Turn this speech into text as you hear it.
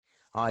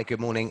Hi, good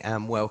morning,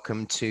 and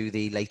welcome to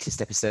the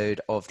latest episode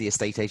of the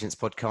Estate Agents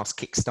Podcast,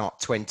 Kickstart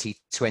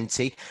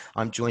 2020.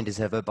 I'm joined as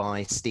ever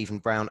by Stephen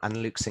Brown and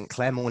Luke St.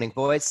 Clair. Morning,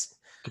 boys.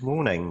 Good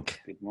morning.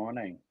 Good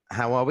morning.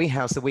 How are we?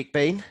 How's the week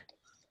been?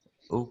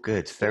 All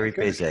good. Very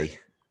busy.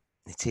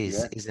 It is,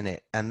 Yeah. Isn't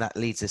it? And that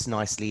leads us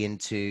nicely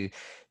into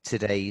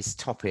today's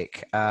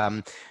topic.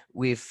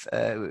 We're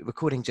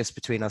recording just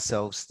between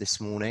ourselves this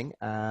morning,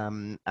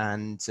 and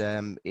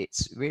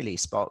it's really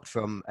sparked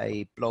from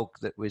a blog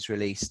that was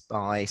released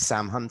by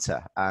Sam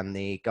Hunter and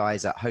the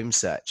guys at Home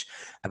Search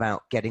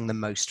about getting the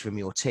most from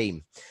your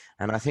team.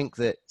 And I think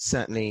that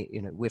certainly,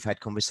 we've had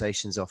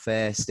conversations off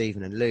air,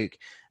 Stephen and Luke,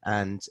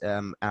 and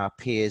our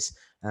peers,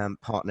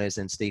 partners,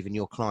 and Stephen,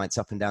 your clients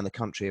up and down the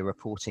country are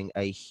reporting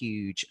a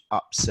huge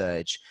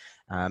upsurge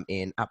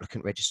in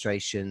applicant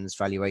registrations,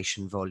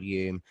 valuation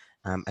volume,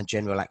 and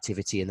general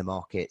activity in the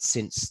market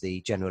since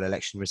the general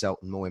election result,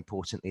 and more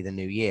importantly, the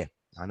new year.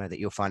 I know that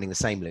you're finding the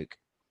same, Luke.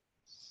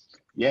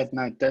 Yeah,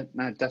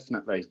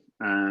 definitely.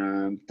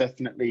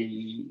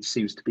 Definitely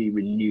seems to be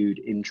renewed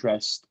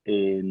interest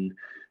in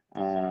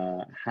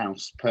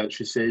house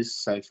purchases.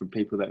 So from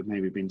people that have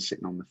maybe been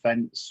sitting on the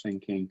fence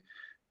thinking,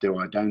 do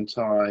I, don't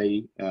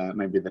I?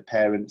 Maybe the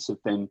parents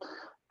have been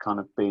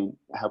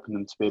helping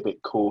them to be a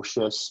bit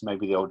cautious,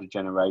 maybe the older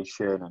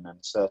generation and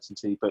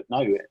uncertainty. But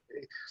no,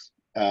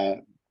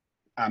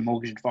 our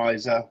mortgage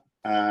advisor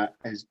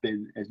has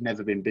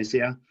never been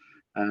busier.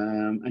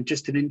 And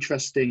just an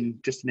interesting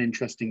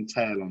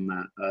tale on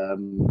that.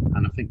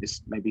 And I think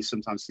this maybe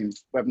sometimes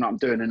seems, whether or not I'm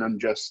doing an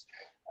unjust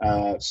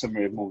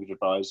summary of mortgage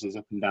advisors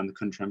up and down the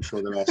country, I'm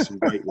sure there are some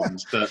great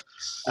ones. But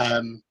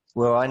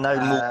well, I know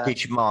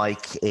Mortgage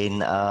Mike in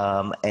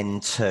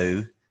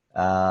N2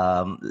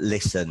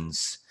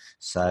 listens,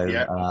 so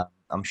yeah.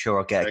 I'm sure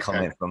I'll get a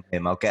comment from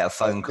him. I'll get a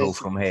phone call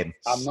from him.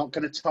 I'm not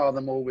going to tar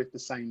them all with the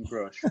same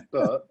brush,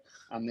 but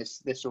and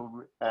this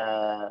will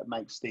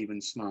make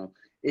Stephen smile.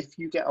 If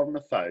you get on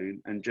the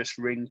phone and just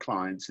ring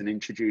clients and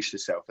introduce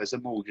yourself as a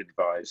mortgage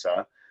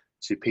advisor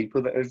to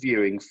people that are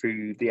viewing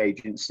through the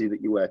agency that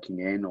you're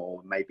working in,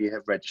 or maybe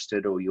have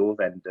registered, or your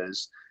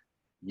vendors,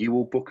 you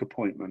will book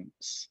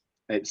appointments.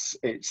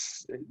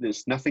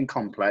 There's nothing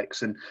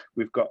complex, and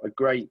we've got a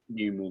great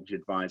new mortgage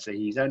advisor.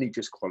 He's only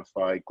just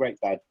qualified, great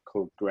lad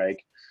called Greg.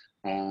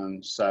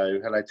 So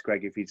hello to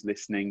Greg if he's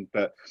listening,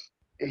 but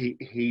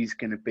he's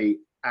going to be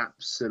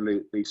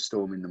absolutely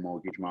storming the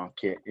mortgage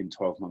market in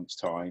 12 months'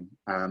 time.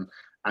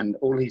 And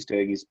all he's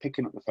doing is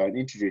picking up the phone,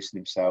 introducing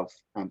himself,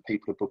 and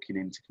people are booking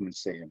in to come and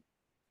see him.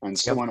 And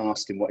someone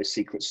asked him what his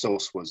secret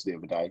sauce was the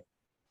other day.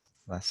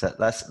 That's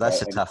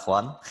a tough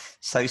one.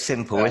 So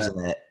simple,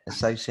 isn't it? It's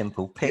so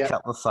simple. Pick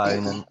up the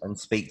phone and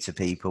speak to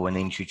people and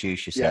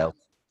introduce yourself.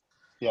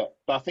 Yeah,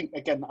 but I think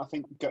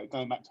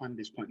going back to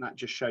Andy's point, that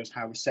just shows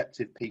how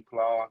receptive people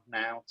are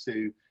now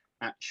to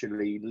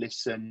actually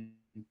listen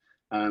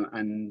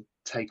and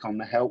take on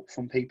the help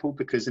from people.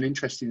 Because an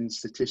interesting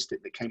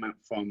statistic that came out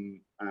from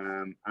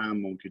our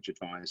mortgage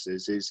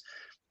advisors is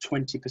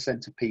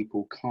 20% of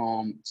people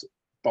can't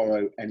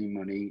borrow any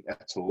money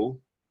at all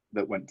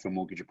that went for a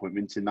mortgage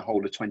appointment in the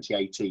whole of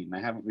 2018.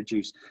 They haven't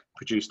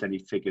produced any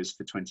figures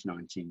for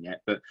 2019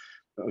 yet, but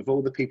of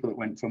all the people that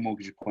went for a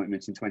mortgage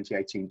appointment in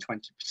 2018,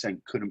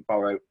 20% couldn't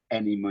borrow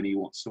any money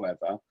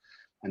whatsoever,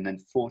 and then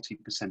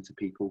 40% of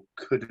people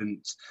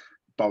couldn't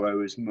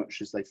borrow as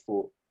much as they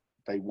thought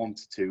they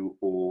wanted to,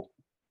 or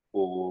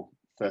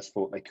first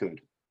thought they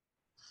could.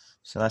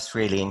 So that's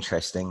really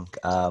interesting,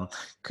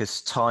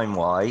 because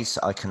time-wise,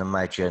 I can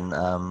imagine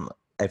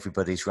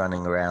everybody's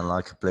running around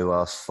like a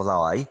blue-ass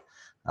fly.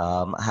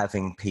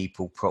 Having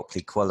people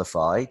properly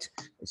qualified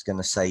is going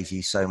to save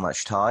you so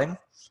much time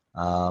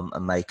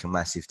and make a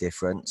massive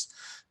difference.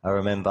 I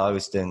remember I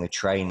was doing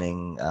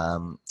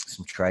some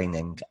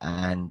training,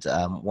 and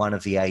one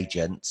of the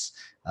agents,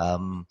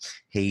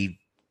 he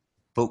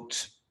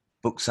booked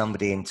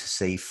somebody in to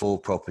see 4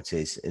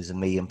 properties as £1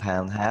 million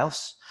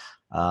house.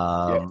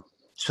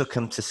 Took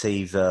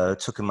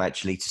him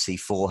actually to see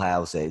 4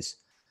 houses.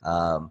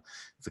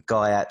 The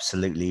guy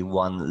absolutely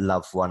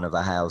loved one of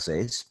the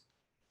houses.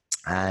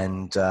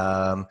 And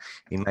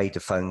he made a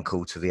phone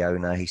call to the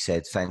owner. He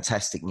said,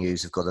 fantastic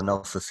news, I've got an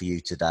offer for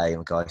you today. And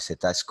the guy said,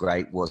 that's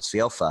great, what's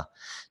the offer?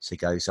 So he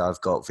goes, I've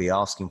got the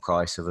asking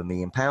price of £1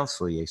 million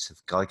for you. So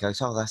the guy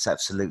goes, oh, that's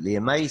absolutely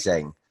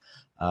amazing.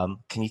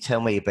 Can you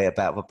tell me a bit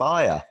about the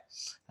buyer?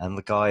 And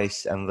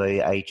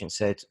the agent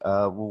said,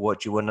 well,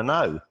 what do you want to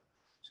know?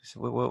 So,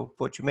 well,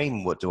 what do you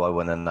mean, what do I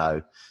want to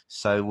know?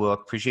 So I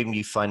presume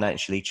you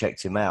financially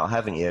checked him out,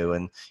 haven't you?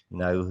 And,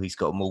 he's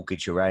got a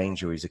mortgage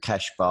arranged, or he's a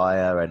cash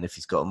buyer, and if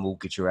he's got a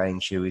mortgage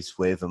arranged, who he's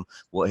with and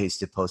what his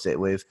deposit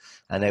with.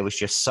 And there was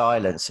just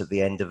silence at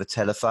the end of the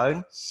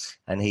telephone.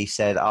 And he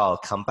said, I'll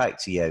come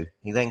back to you.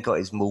 He then got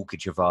his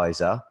mortgage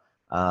advisor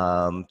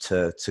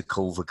to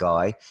call the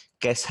guy.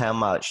 Guess how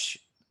much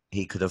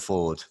he could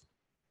afford?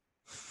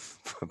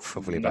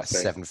 Probably about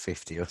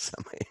 750 or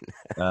something.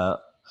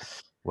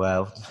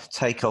 Well,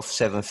 take off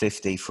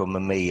 750 from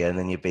 £1 million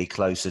and you'd be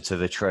closer to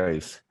the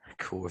truth.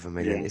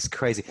 $250,000. Yeah. It's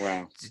crazy.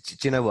 Wow. Do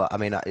you know what I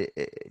mean?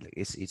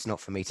 It's not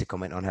for me to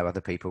comment on how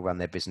other people run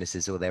their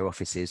businesses or their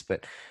offices,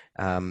 but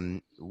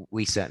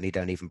we certainly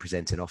don't even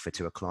present an offer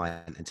to a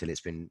client until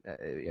it's been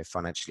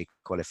financially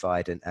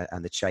qualified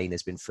and the chain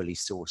has been fully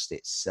sourced.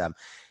 It's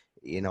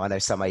I know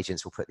some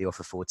agents will put the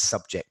offer forward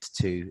subject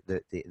to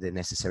the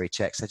necessary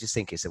checks. I just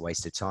think it's a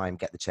waste of time.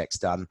 Get the checks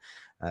done,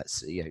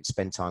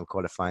 spend time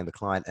qualifying the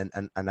client.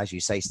 And as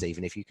you say,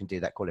 Stephen, if you can do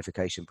that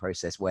qualification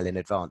process well in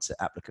advance at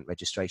applicant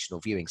registration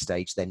or viewing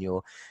stage, then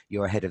you're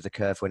ahead of the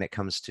curve when it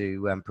comes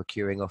to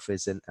procuring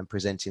offers and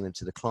presenting them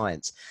to the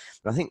clients.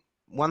 But I think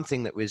one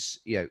thing that was,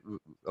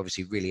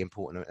 obviously really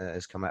important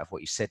has come out of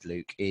what you said,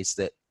 Luke, is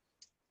that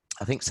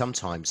I think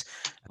sometimes,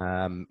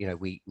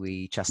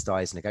 we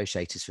chastise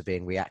negotiators for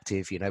being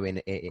reactive.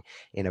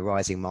 In a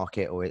rising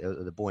market or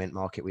the buoyant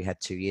market we had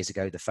 2 years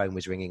ago, the phone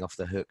was ringing off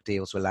the hook,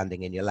 deals were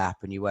landing in your lap,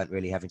 and you weren't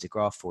really having to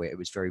graft for it. It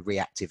was very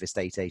reactive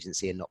estate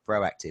agency and not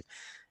proactive.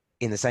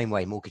 In the same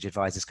way, mortgage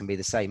advisors can be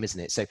the same, isn't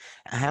it? So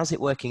how's it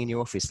working in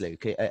your office,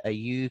 Luke? Are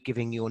you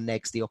giving your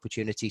negs the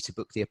opportunity to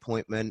book the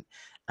appointment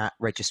at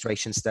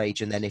registration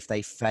stage, and then if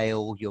they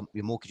fail, your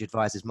mortgage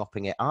advisor's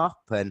mopping it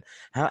up? And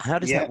how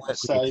does that work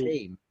with your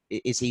team?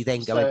 Is he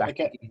then going back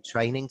and giving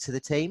training to the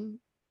team?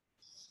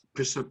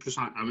 Precise.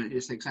 I mean,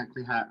 it's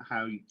exactly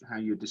how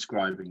you're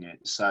describing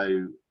it.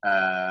 So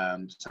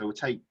we'll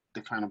take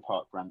the Cannon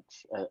Park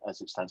branch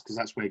as it stands, because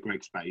that's where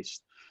Greg's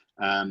based,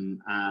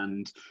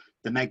 and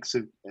the negs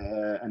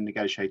and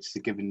negotiators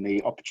are given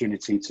the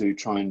opportunity to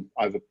try and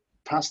either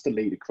pass the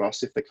lead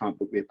across if they can't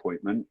book the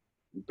appointment,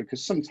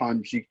 because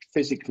sometimes you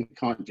physically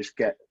can't just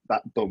get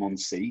that bum on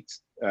seat,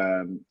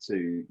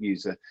 to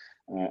use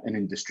an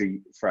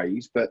industry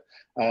phrase, but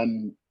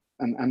and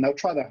they'll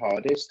try their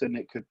hardest, and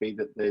it could be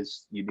that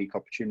there's unique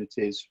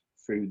opportunities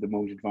through the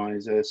mortgage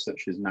advisor,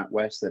 such as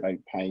NatWest. They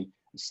don't pay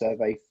a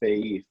survey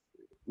fee,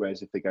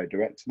 whereas if they go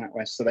direct to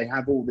NatWest, so they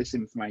have all this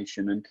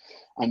information.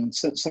 And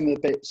so some of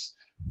the bits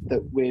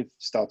that we've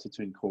started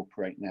to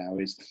incorporate now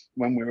is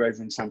when we were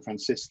over in San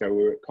Francisco,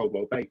 we were at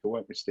Coldwell Banker,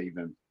 weren't we,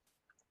 Stephen?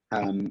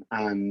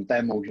 And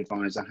their mortgage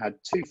advisor had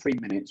 2-3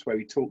 minutes where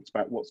we talked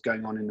about what's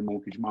going on in the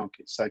mortgage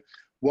market. So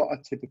what are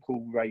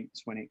typical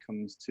rates when it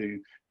comes to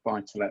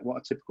buy-to-let? What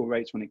are typical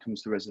rates when it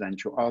comes to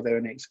residential? Are there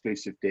any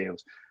exclusive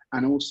deals?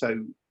 And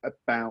also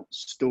about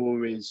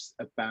stories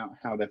about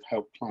how they've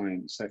helped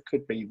clients. So it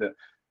could be that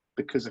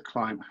because a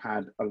client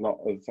had a lot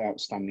of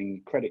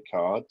outstanding credit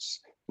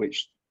cards,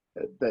 which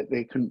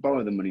they couldn't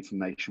borrow the money from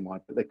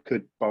Nationwide, but they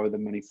could borrow the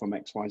money from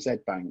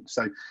XYZ Bank.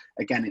 So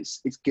again,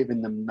 it's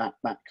giving them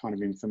that kind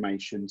of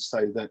information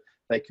so that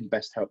they can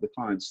best help the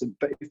clients.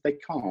 But if they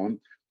can't,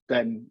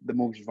 then the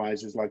mortgage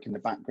advisors, like in the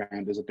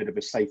background, as a bit of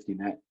a safety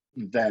net,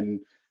 then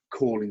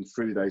calling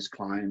through those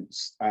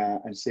clients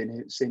and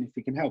seeing if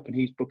he can help. And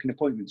he's booking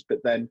appointments,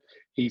 but then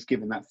he's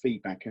giving that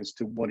feedback as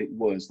to what it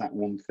was, that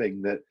one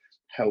thing that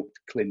helped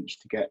clinch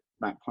to get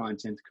that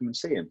client in to come and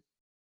see him.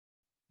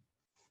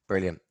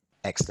 Brilliant.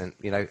 Excellent.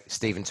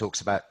 Stephen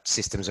talks about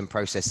systems and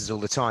processes all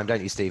the time,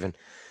 don't you, Stephen?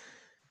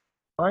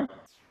 Do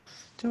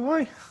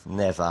I?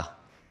 Never.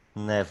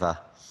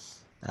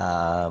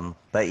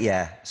 But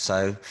yeah,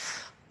 so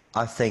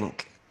I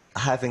think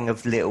having a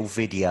little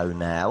video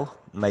now,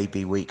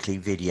 maybe weekly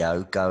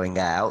video going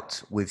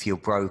out with your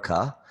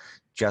broker,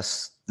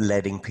 just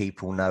letting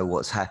people know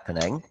what's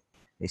happening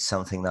is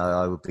something that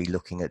I would be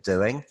looking at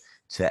doing,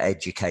 to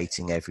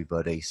educating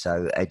everybody.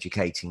 So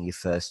educating your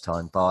first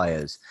time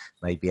buyers,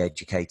 maybe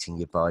educating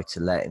your buy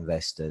to let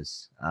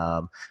investors,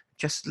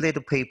 just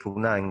little people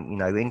knowing,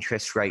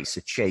 interest rates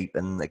are cheap.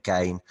 And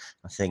again,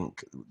 I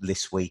think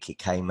this week it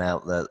came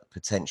out that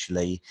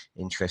potentially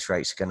interest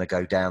rates are going to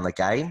go down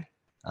again,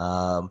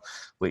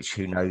 which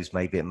who knows,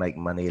 maybe it make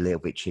money a little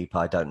bit cheaper.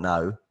 I don't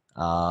know.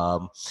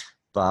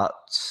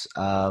 But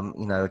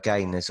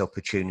again, there's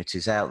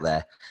opportunities out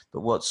there.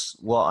 But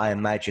what I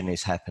imagine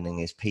is happening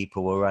is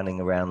people are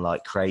running around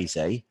like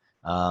crazy,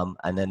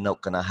 and they're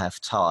not going to have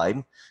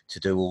time to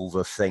do all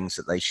the things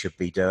that they should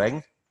be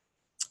doing.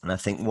 And I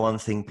think one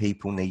thing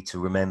people need to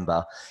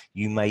remember,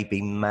 you may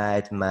be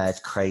mad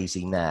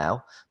crazy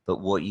now, but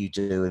what you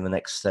do in the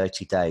next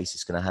 30 days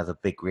is going to have a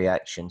big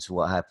reaction to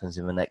what happens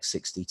in the next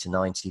 60 to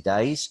 90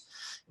 days.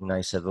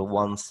 So the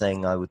one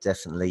thing I would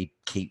definitely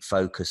keep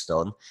focused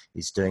on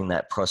is doing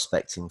that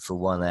prospecting for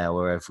 1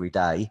 hour every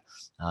day,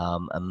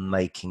 and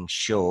making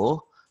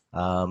sure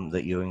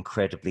that you're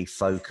incredibly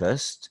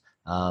focused,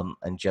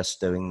 and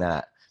just doing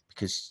that.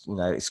 Because,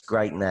 it's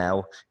great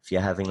now if you're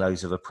having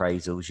loads of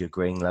appraisals, you're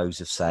agreeing loads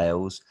of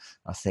sales.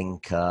 I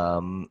think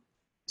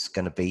it's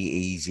going to be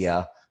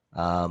easier,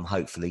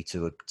 hopefully,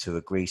 to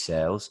agree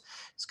sales.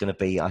 It's going to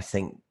be, I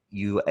think,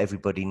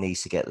 everybody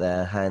needs to get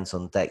their hands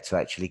on deck to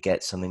actually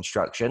get some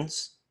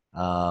instructions,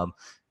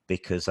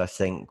 because I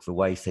think the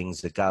way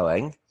things are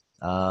going,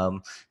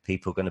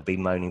 people are going to be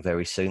moaning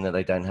very soon that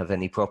they don't have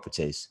any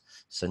properties.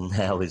 So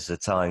now is the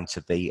time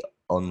to be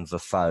on the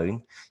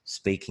phone,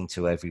 speaking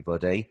to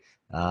everybody,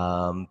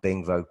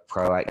 being very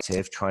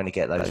proactive, trying to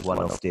get those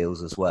one-off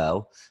deals as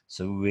well.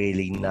 So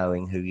really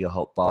knowing who your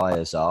hot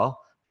buyers are,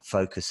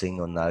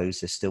 focusing on those.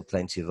 There's still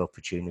plenty of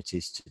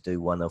opportunities to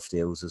do one-off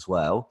deals as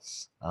well,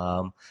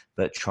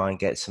 but try and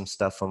get some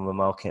stuff on the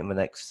market in the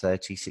next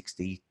 30,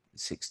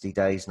 60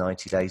 days,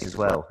 90 days as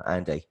well,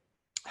 Andy.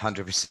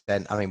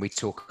 100%. I mean, we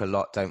talk a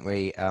lot, don't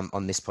we,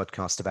 on this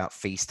podcast about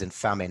feast and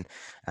famine,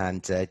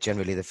 and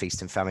generally the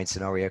feast and famine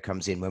scenario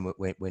comes in when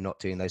we're not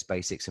doing those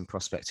basics and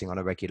prospecting on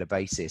a regular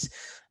basis.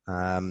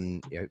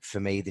 For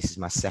me, this is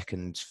my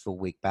second full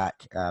week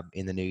back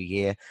in the new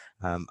year.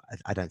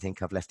 I don't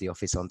think I've left the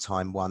office on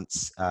time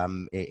once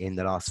in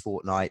the last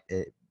fortnight.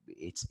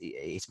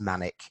 It's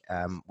manic,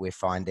 we're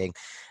finding,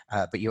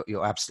 but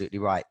you're absolutely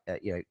right.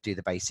 Do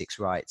the basics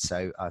right.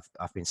 So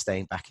I've been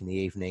staying back in the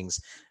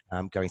evenings,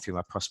 going through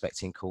my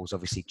prospecting calls.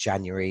 Obviously,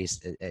 January is.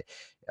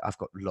 I've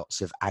got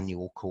lots of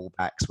annual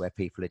callbacks where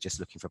people are just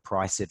looking for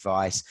price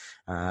advice.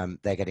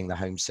 They're getting the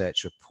home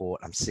search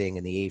report. I'm seeing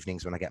in the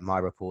evenings when I get my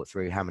report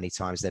through how many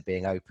times they're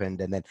being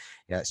opened, and then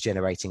it's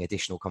generating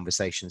additional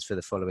conversations for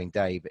the following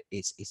day. But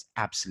it's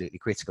absolutely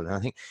critical. And I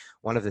think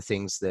one of the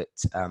things that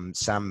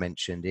Sam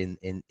mentioned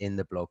in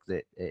the blog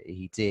that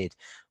he did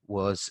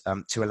was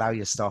to allow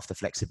your staff the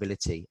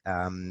flexibility,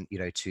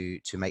 to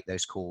make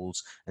those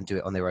calls and do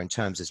it on their own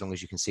terms, as long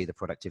as you can see the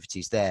productivity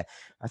is there.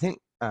 I think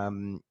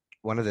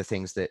one of the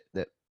things that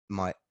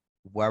might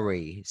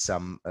worry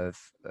some of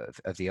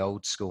the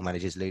old school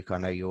managers, Luke, I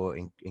know you're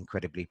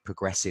incredibly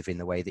progressive in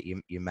the way that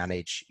you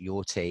manage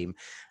your team,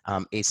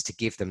 is to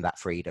give them that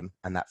freedom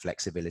and that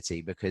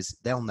flexibility, because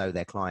they'll know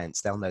their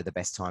clients, they'll know the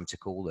best time to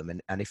call them.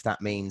 And if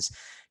that means,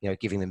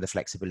 giving them the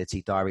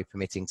flexibility, diary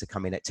permitting, to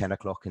come in at 10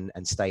 o'clock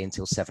and stay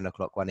until 7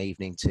 o'clock one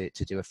evening to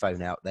do a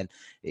phone out, then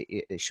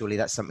surely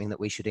that's something that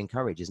we should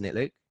encourage, isn't it,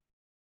 Luke?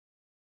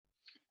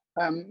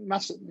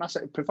 Massive,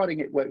 providing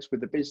it works with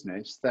the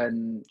business,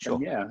 then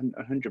yeah,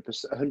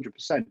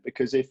 100%.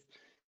 Because if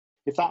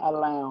that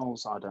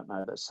allows, I don't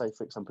know, let's say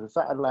for example, if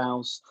that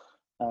allows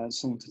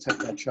someone to take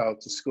their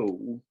child to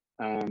school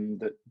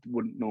that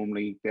wouldn't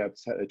normally be able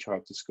to take their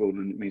child to school,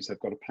 and it means they've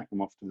got to pack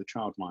them off to the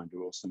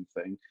childminder or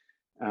something,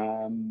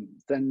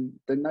 then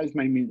those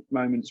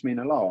moments mean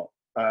a lot.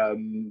 I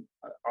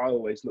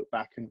always look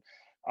back, and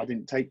I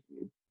didn't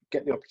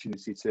get the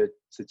opportunity to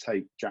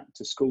take Jack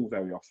to school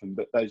very often,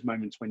 but those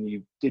moments when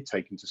you did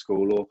take him to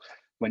school, or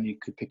when you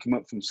could pick him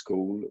up from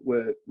school,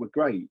 were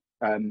great.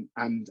 And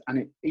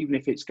even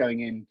if it's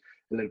going in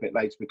a little bit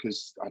later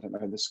because, I don't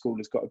know, the school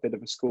has got a bit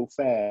of a school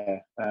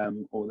fair,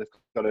 or they've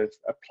got a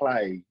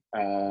play,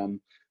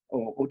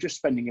 or just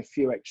spending a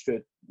few extra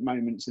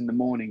moments in the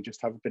morning,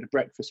 just have a bit of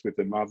breakfast with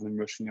them rather than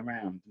rushing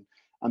around,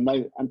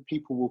 and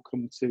people will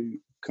come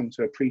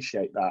to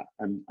appreciate that,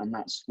 and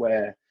that's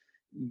where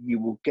you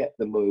will get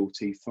the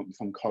loyalty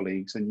from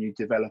colleagues, and you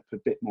develop a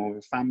bit more of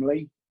a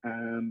family,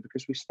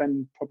 because we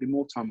spend probably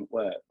more time at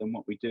work than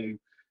what we do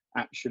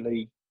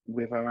actually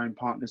with our own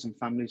partners and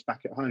families back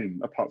at home,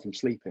 apart from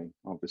sleeping,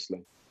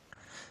 obviously.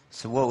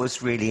 So what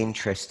was really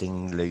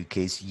interesting, Luke,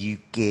 is you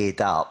geared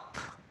up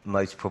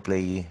most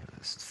probably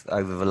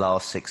over the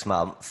last 6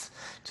 months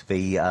to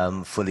be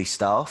fully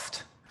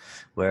staffed,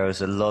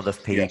 whereas a lot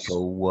of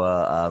people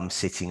were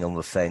sitting on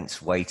the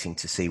fence waiting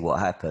to see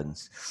what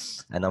happens.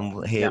 And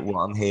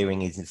what I'm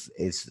hearing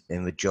is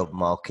in the job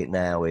market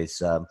now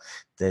is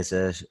there's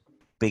a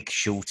big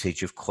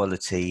shortage of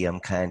quality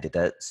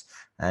candidates,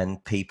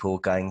 and people are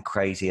going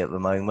crazy at the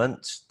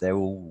moment. They're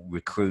all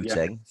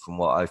recruiting, from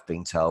what I've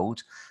been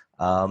told,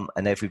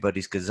 and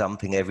everybody's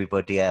gazumping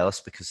everybody else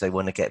because they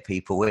want to get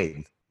people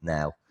in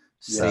now.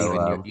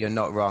 So you're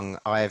not wrong.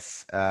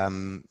 I've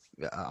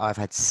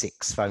had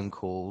 6 phone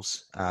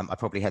calls. I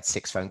probably had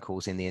 6 phone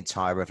calls in the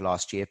entire of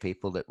last year.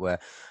 People that were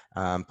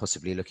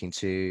possibly looking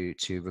to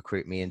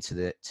recruit me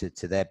into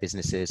to their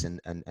businesses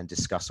and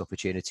discuss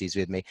opportunities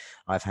with me.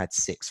 I've had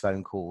 6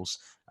 phone calls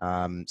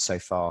so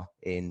far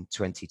in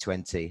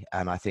 2020,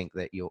 and I think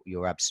that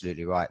you're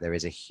absolutely right. There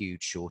is a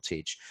huge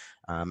shortage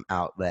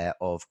out there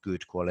of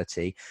good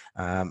quality,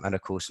 and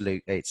of course,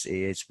 Luke,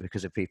 it's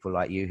because of people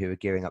like you who are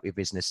gearing up your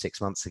business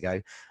 6 months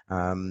ago,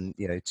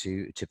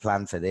 to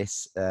plan for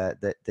this,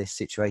 that this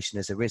situation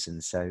has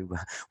arisen. So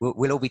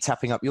we'll all be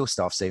tapping up your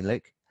staff soon,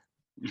 Luke.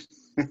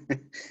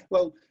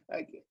 Well,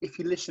 if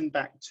you listen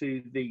back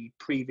to the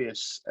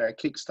previous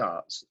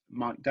Kickstarts,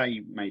 Mike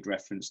Day made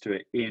reference to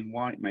it, Ian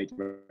White made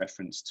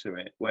reference to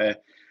it, where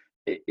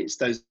it's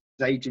those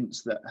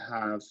agents that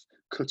have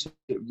cut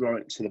it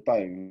right to the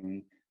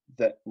bone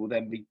that will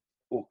then be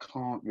or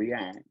can't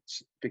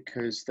react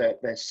because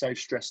they're so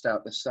stressed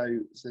out, they're so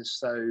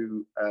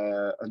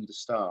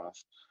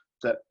understaffed,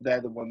 that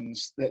they're the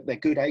ones that they're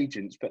good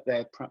agents, but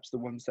they're perhaps the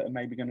ones that are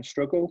maybe going to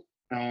struggle.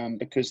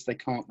 Because they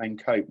can't then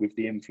cope with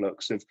the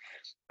influx of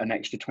an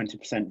extra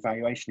 20%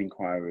 valuation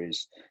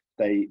inquiries.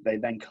 They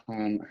then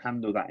can't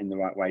handle that in the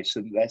right way,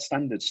 so their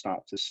standards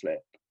start to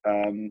slip.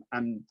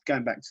 And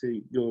going back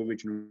to your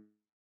original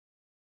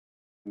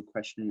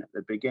question at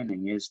the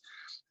beginning is,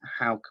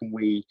 how can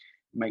we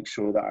make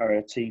sure that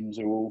our teams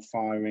are all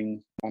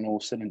firing on all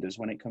cylinders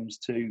when it comes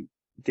to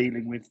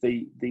dealing with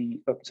the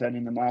upturn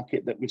in the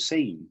market that we're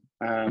seeing?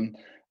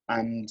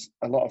 And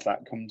a lot of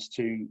that comes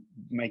to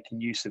making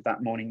use of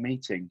that morning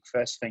meeting,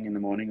 first thing in the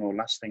morning or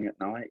last thing at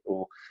night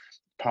or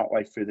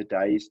partway through the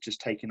day, is just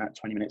taking that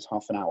 20 minutes,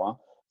 half an hour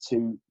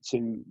to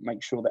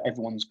make sure that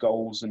everyone's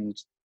goals and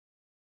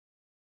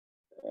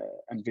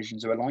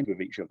visions are aligned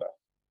with each other.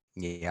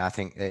 Yeah, I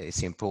think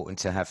it's important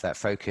to have that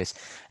focus.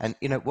 And,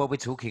 you know, while we're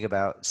talking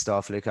about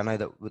staff, Luke, I know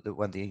that the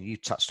one thing you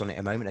touched on it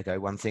a moment ago,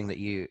 one thing that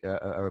you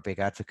are a big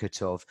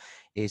advocate of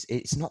is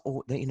it's not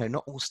all, you know,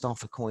 not all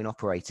staff are coin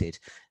operated.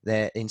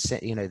 They're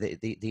you know,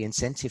 the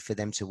incentive for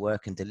them to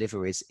work and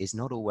deliver is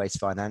not always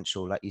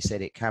financial. Like you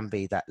said, it can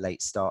be that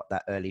late start,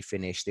 that early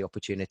finish, the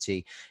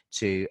opportunity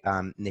to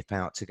nip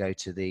out to go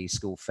to the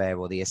school fair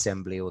or the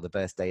assembly or the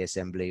birthday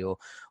assembly or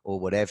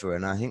whatever.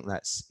 And I think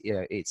that's, you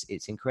know,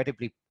 it's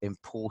incredibly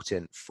important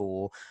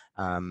for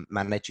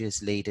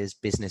managers, leaders,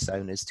 business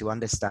owners to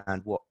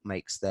understand what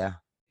makes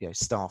their, you know,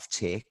 staff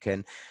tick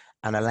and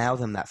allow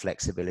them that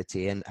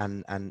flexibility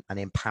and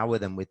empower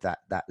them with that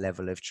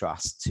level of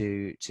trust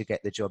to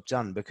get the job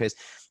done. Because,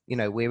 you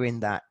know, we're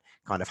in that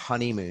kind of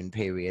honeymoon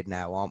period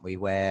now, aren't we,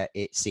 where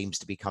it seems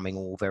to be coming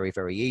all very,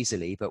 very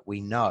easily, but we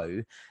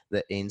know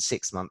that in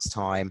 6 months'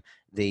 time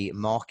the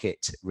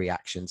market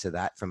reaction to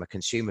that from a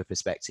consumer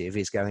perspective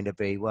is going to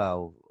be,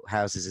 well,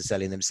 houses are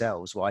selling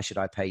themselves, why should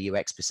I pay you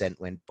X%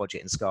 when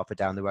Bodgett and Scarpa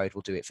down the road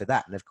will do it for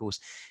that? And of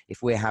course,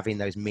 if we're having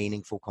those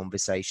meaningful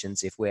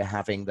conversations, if we're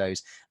having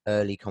those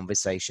early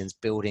conversations,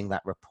 building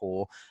that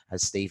rapport,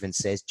 as Stephen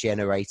says,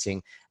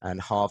 generating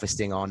and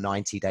harvesting our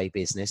 90-day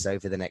business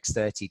over the next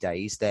 30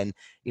 days, then,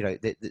 you know,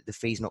 the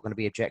fee's not going to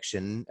be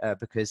objection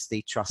because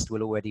the trust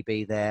will already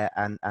be there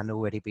and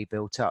already be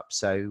built up.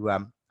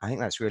 So I think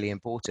that's really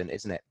important,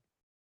 isn't it?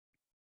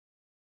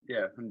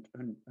 Yeah,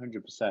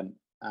 100%.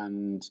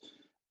 And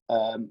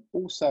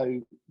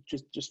also,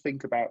 just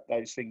think about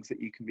those things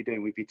that you can be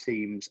doing with your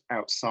teams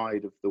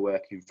outside of the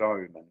work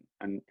environment,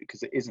 and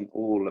because it isn't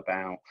all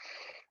about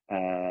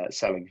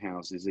selling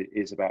houses, it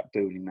is about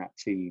building that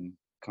team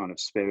kind of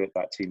spirit,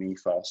 that team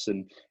ethos.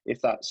 And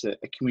if that's a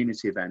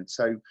community event,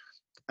 so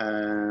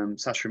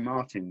Sasha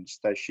Martins,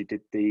 she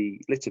did the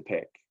litter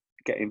pick,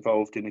 get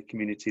involved in a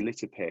community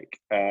litter pick.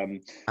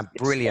 And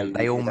brilliant,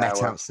 they all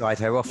met outside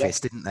her office,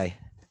 didn't they?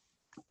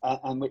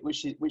 And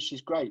which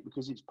is great,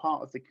 because it's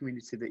part of the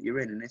community that you're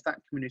in. And if that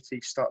community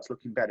starts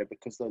looking better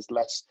because there's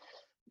less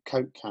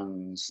Coke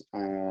cans,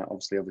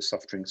 obviously other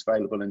soft drinks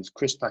available, and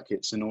crisp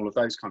packets and all of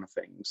those kind of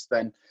things,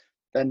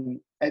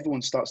 then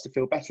everyone starts to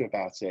feel better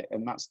about it.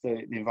 And that's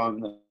the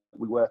environment that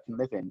we work and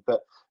live in.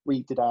 But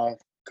we did our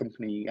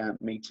company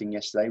meeting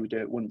yesterday. We do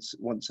it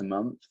once a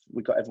month.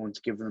 We got everyone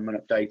to give them an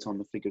update on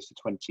the figures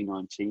for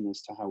 2019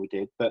 as to how we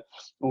did, but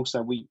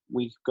also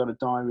we've got a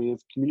diary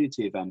of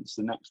community events,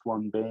 the next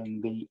one being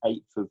the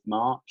 8th of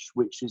March,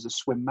 which is a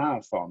swim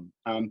marathon,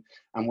 and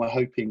we're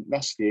hoping,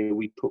 last year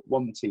we put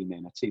one team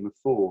in, a team of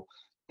 4.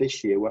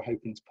 This year we're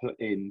hoping to put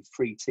in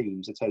 3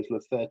 teams, a total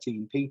of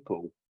 13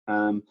 people,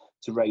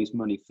 to raise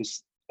money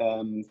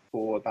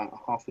for about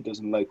half a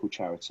dozen local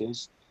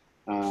charities.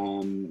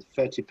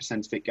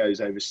 30% of it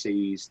goes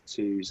overseas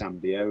to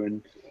Zambia,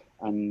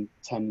 and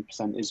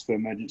 10% is for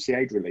emergency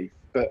aid relief.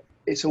 But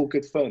it's all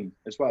good fun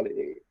as well.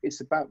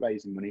 It's about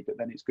raising money, but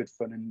then it's good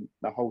fun and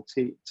the whole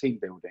team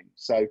building.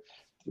 So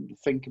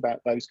think about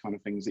those kind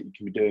of things that you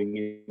can be doing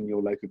in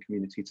your local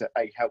community to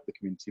help the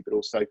community, but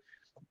also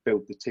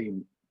build the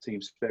team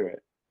spirit.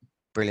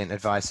 Brilliant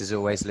advice as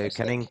always, Luke.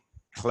 And in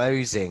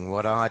closing,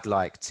 what I'd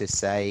like to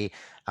say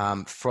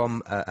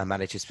from a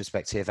manager's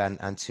perspective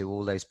and to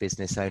all those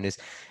business owners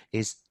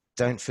is,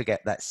 don't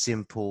forget that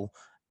simple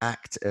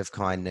act of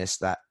kindness,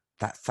 that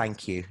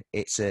thank you.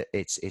 It's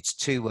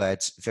 2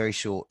 words, very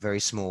short, very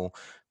small,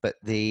 but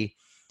the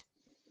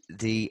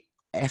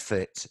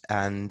effort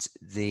and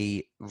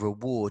the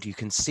reward, you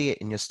can see it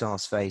in your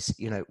staff's face.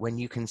 You know, when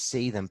you can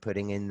see them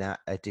putting in that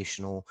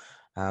additional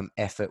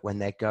effort, when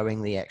they're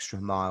going the extra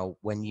mile,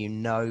 when you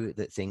know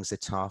that things are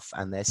tough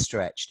and they're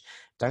stretched,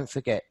 don't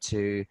forget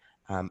to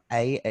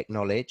A,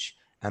 acknowledge,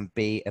 and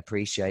B,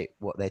 appreciate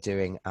what they're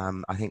doing.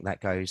 I think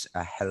that goes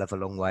a hell of a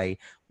long way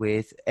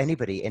with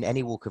anybody in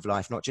any walk of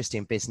life, not just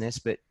in business,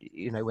 but,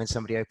 you know, when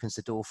somebody opens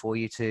the door for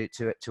you to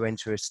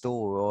enter a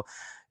store, or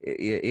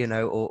you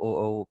know,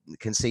 or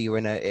can see you're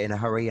in a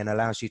hurry and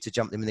allows you to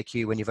jump them in the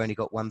queue when you've only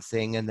got one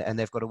thing and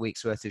they've got a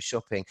week's worth of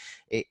shopping.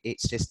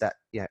 It's just that,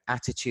 you know,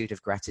 attitude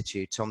of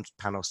gratitude. Tom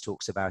Panos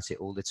talks about it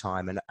all the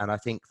time, and I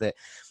think that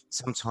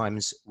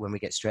sometimes when we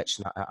get stretched,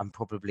 and I'm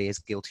probably as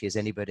guilty as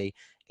anybody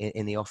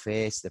in the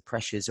office, the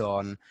pressure's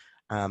on.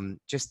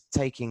 Just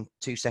taking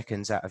 2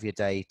 seconds out of your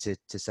day to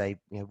say,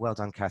 you know, well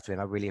done, Catherine.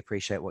 I really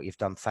appreciate what you've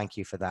done. Thank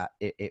you for that.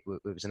 It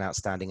was an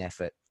outstanding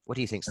effort. What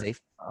do you think, Steve?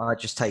 I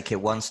just take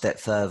it one step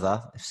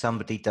further. If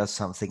somebody does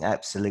something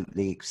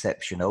absolutely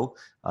exceptional,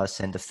 I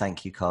send a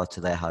thank you card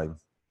to their home,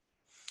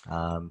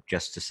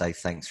 just to say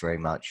thanks very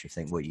much. I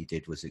think what you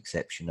did was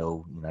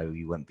exceptional. You know,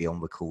 you went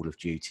beyond the call of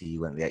duty,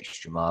 you went the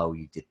extra mile,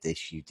 you did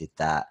this, you did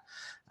that.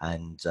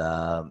 And,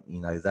 you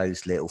know,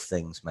 those little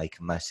things make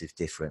a massive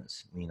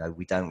difference. You know,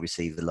 we don't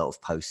receive a lot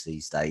of posts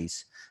these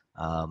days,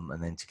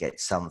 and then to get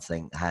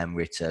something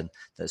handwritten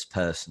that's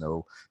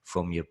personal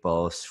from your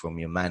boss, from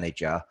your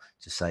manager,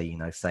 to say, you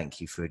know, thank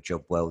you for a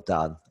job well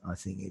done. I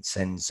think it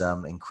sends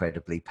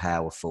incredibly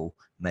powerful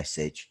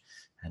message,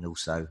 and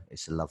also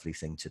it's a lovely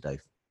thing to do.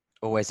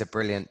 Always a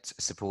brilliant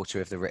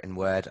supporter of the written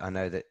word. I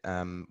know that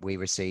we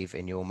receive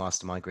in your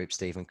mastermind group,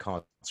 Stephen,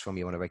 cards from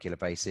you on a regular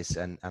basis,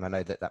 and I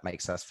know that that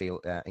makes us feel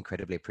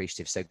incredibly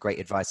appreciative. So great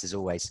advice as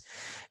always.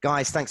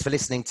 Guys, thanks for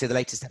listening to the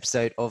latest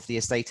episode of the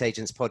Estate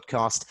Agents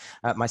podcast.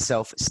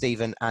 Myself,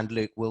 Stephen and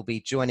Luke will be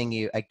joining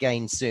you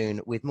again soon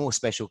with more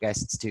special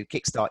guests to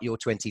kickstart your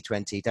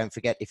 2020. Don't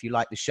forget, if you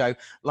like the show,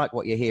 like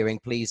what you're hearing,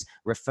 please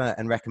refer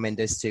and recommend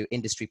us to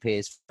industry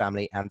peers,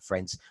 family and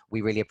friends.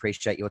 We really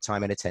appreciate your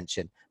time and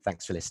attention.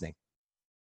 Thanks for listening.